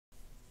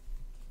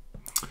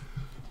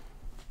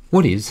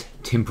What is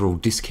temporal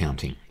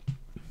discounting?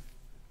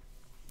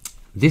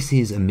 This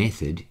is a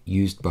method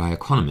used by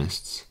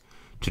economists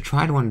to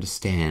try to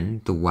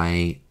understand the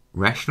way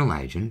rational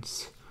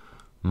agents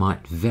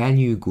might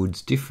value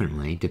goods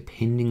differently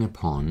depending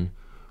upon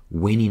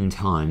when in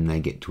time they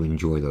get to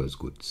enjoy those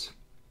goods.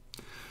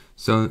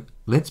 So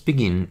let's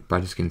begin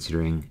by just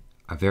considering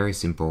a very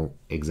simple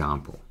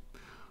example.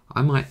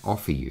 I might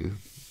offer you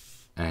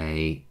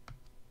a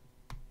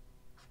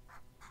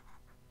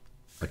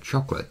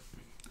chocolate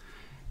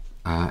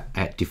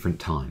at different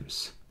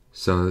times.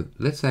 So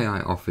let's say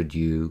I offered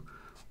you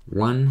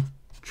one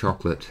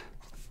chocolate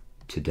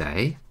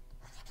today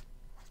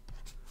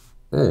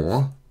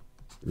or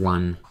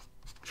one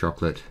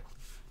chocolate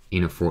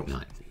in a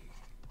fortnight.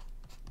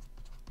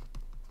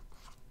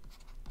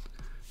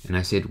 And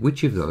I said,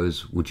 which of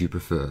those would you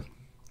prefer?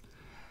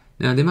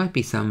 Now, there might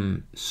be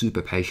some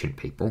super patient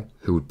people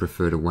who would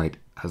prefer to wait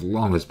as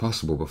long as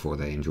possible before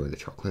they enjoy the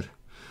chocolate.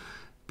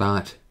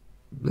 But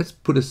let's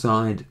put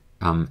aside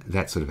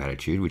that sort of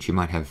attitude, which you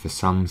might have for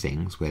some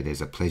things where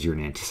there's a pleasure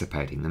in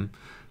anticipating them.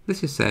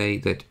 Let's just say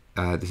that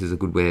this is a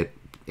good way.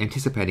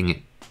 Anticipating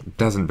it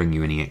doesn't bring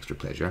you any extra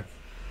pleasure.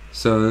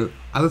 So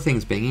other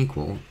things being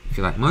equal, if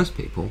you're like most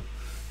people,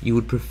 you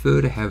would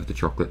prefer to have the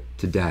chocolate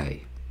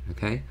today.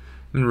 Okay,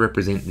 I'm going to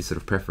represent this sort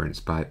of preference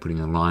by putting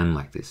a line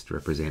like this to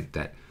represent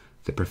that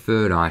the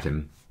preferred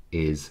item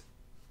is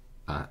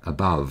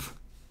above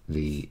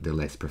the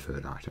less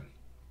preferred item.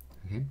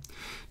 Okay?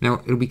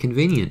 Now, it'll be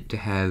convenient to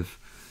have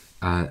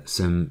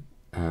some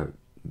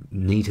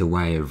neater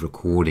way of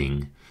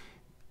recording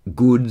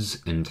goods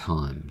and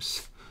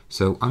times.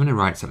 So I'm going to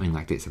write something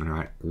like this. I'm going to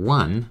write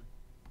 1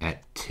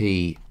 at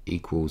t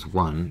equals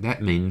 1.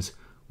 That means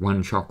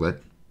one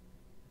chocolate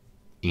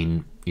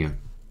in,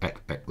 at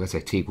let's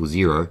say t equals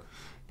 0.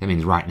 That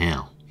means right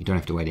now. You don't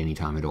have to wait any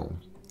time at all.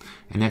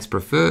 And that's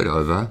preferred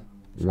over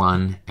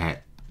 1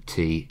 at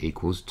t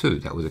equals 2.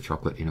 That was a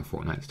chocolate in a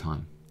fortnight's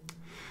time.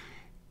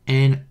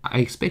 And I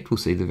expect we'll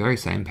see the very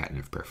same pattern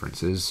of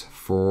preferences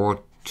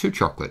for 2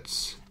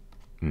 chocolates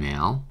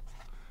now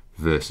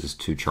versus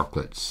 2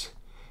 chocolates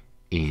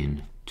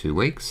in 2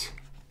 weeks.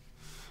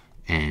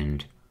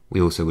 And we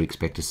also would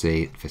expect to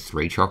see it for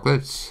 3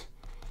 chocolates.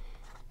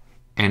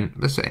 And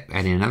let's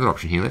add in another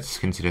option here. Let's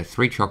consider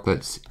 3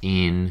 chocolates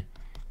in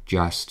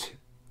just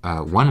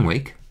 1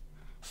 week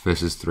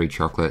versus 3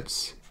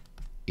 chocolates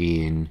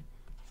in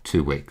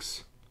 2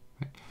 weeks.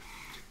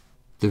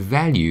 The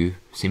value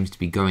seems to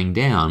be going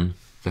down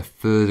the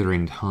further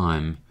in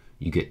time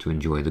you get to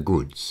enjoy the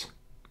goods.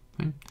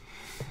 Okay?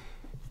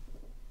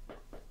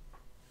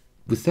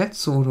 With that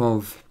sort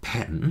of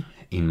pattern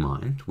in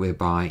mind,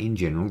 whereby in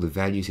general the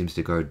value seems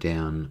to go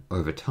down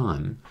over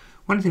time,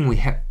 one thing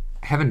we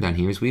haven't done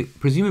here is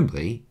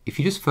presumably, if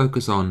you just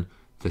focus on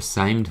the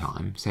same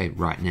time, say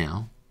right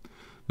now,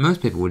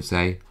 most people would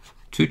say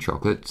 2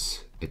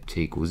 chocolates at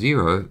t equals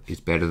 0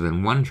 is better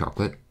than 1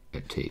 chocolate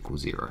at t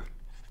equals 0.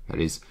 That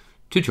is,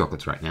 2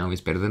 chocolates right now is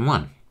better than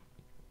 1.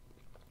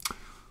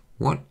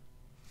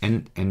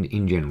 And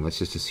in general, let's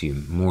just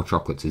assume more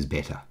chocolates is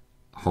better,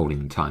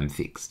 holding time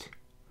fixed.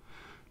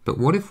 But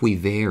what if we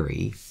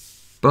vary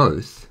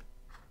both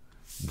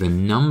the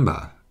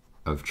number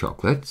of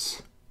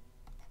chocolates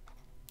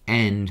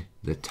and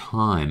the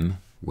time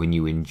when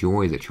you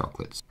enjoy the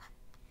chocolates?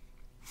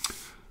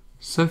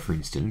 So for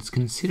instance,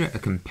 consider a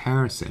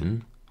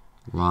comparison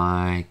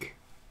like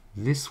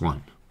this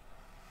one.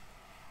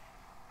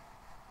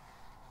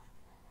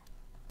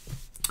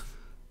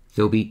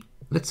 There'll be,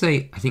 let's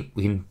say, I think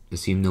we can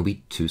assume there'll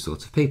be 2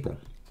 sorts of people.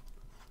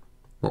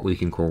 What we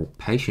can call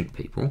patient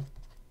people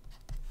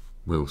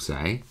will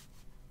say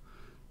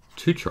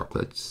 2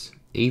 chocolates,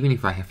 even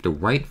if I have to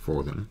wait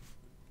for them,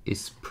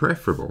 is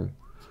preferable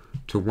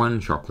to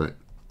 1 chocolate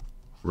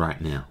right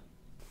now.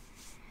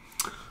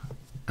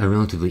 A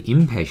relatively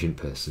impatient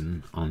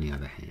person, on the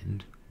other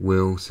hand,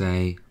 will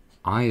say,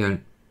 I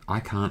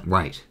can't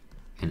wait.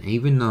 And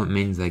even though it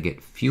means they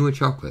get fewer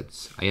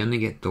chocolates, I only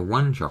get the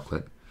 1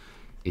 chocolate,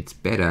 it's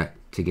better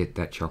to get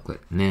that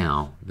chocolate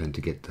now than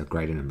to get the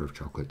greater number of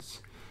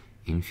chocolates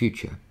in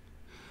future.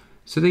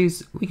 So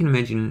we can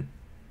imagine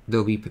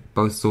there'll be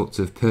both sorts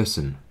of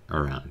person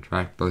around,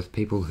 right? Both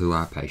people who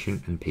are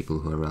patient and people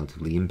who are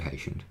relatively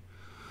impatient.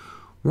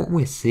 What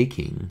we're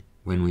seeking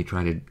when we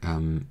try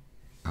to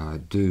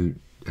do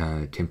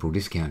temporal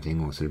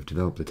discounting or sort of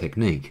develop the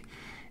technique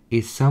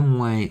is some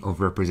way of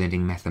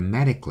representing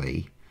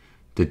mathematically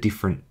the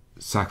different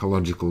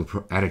psychological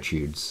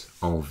attitudes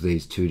of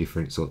these 2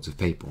 different sorts of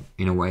people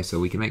in a way so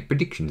we can make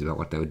predictions about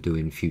what they would do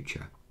in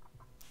future.